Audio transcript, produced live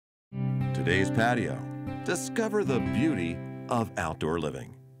Today's Patio. Discover the beauty of outdoor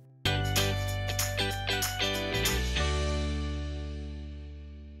living.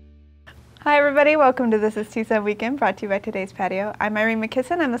 Hi everybody, welcome to This is Tucson Weekend, brought to you by Today's Patio. I'm Irene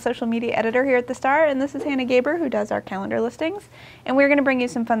Hannah, I'm the social media editor here at The Star, and this is Hannah Gaber, who does our calendar listings. And we're going to bring you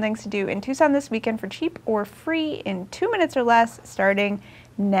some fun things to do in Tucson this weekend for cheap or free in 2 minutes or less, starting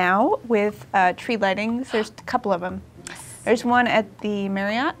now with tree lightings. There's a couple of them. There's one at the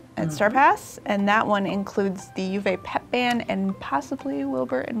Marriott at Star Pass, and that one includes the Juve Pep Band and possibly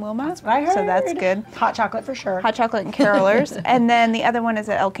Wilbur and Wilma. That's what I heard. So that's good. Hot chocolate for sure. Hot chocolate and carolers. And then the other one is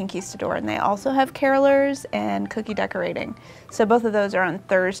at El Conquistador, and they also have carolers and cookie decorating. So both of those are on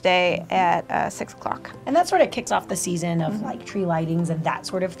Thursday at 6 o'clock. And that sort of kicks off the season of like tree lightings and that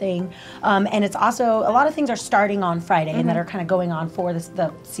sort of thing. And it's also, a lot of things are starting on Friday and that are kind of going on for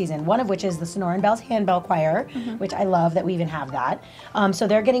the season. One of which is the Sonoran Bells Handbell Choir, which I love that we even have that. So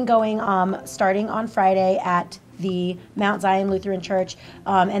they're getting going starting on Friday at the Mount Zion Lutheran Church,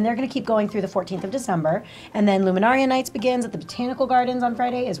 and they're going to keep going through the 14th of December. And then Luminaria Nights begins at the Botanical Gardens on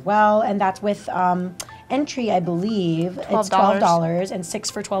Friday as well, and that's with entry, I believe. It's $12 and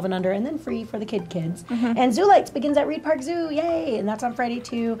 $6 for 12 and under, and then free for the kids. And Zoo Lights begins at Reed Park Zoo, yay! And that's on Friday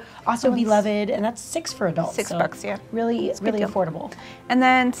too. Also Beloved, and that's $6 for adults. $6, yeah. Really affordable. And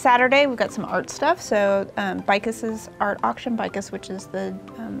then Saturday we've got some art stuff. So Bicus's art auction, Bicus, which is the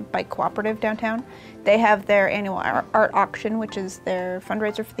bike cooperative downtown. They have their annual art auction, which is their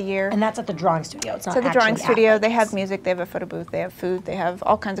fundraiser for the year. And that's at the Drawing Studio. It's not so the Drawing Studio, at they have music, they have a photo booth, they have food, they have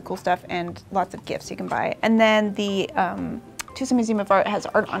all kinds of cool stuff and lots of gifts you can buy. And then the Tucson Museum of Art has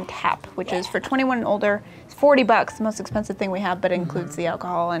art on tap, which is for 21 and older. It's $40, the most expensive thing we have, but it includes the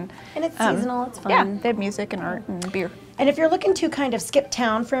alcohol and it's seasonal. It's fun. Yeah, they have music and art and beer. And if you're looking to kind of skip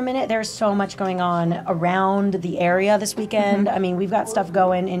town for a minute, there's so much going on around the area this weekend. I mean, we've got stuff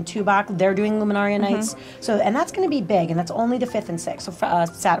going in Tubac. They're doing Luminaria Nights. So, and that's going to be big, and that's only the 5th and 6th. So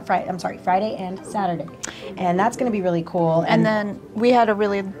Friday and Saturday. And that's going to be really cool. And then we had a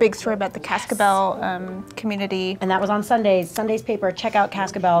really big story about the Cascabel community. And that was on Sundays. Sunday's paper, check out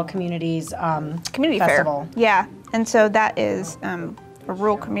Cascabel Community's Community festival. Fair. Yeah, and so that is a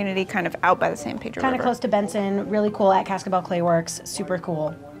rural community kind of out by the San Pedro River. Kind of close to Benson, really cool at Cascabel Clayworks, super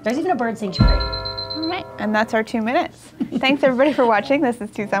cool. There's even a bird sanctuary. All right, and that's our 2 minutes. Thanks everybody for watching. This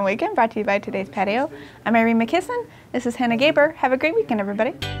is Tucson Weekend, brought to you by Today's Patio. I'm Irene Hannah. This is Hannah Gaber. Have a great weekend,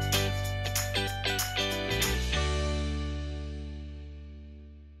 everybody.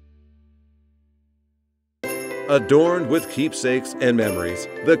 Adorned with keepsakes and memories,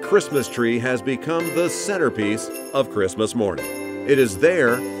 the Christmas tree has become the centerpiece of Christmas morning. It is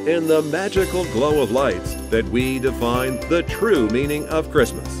there, in the magical glow of lights, that we define the true meaning of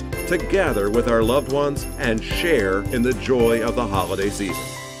Christmas, to gather with our loved ones and share in the joy of the holiday season.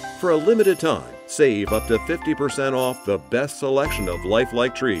 For a limited time, save up to 50% off the best selection of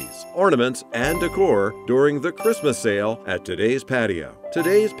lifelike trees, ornaments, and decor during the Christmas sale at Today's Patio.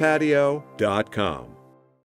 Today'sPatio.com.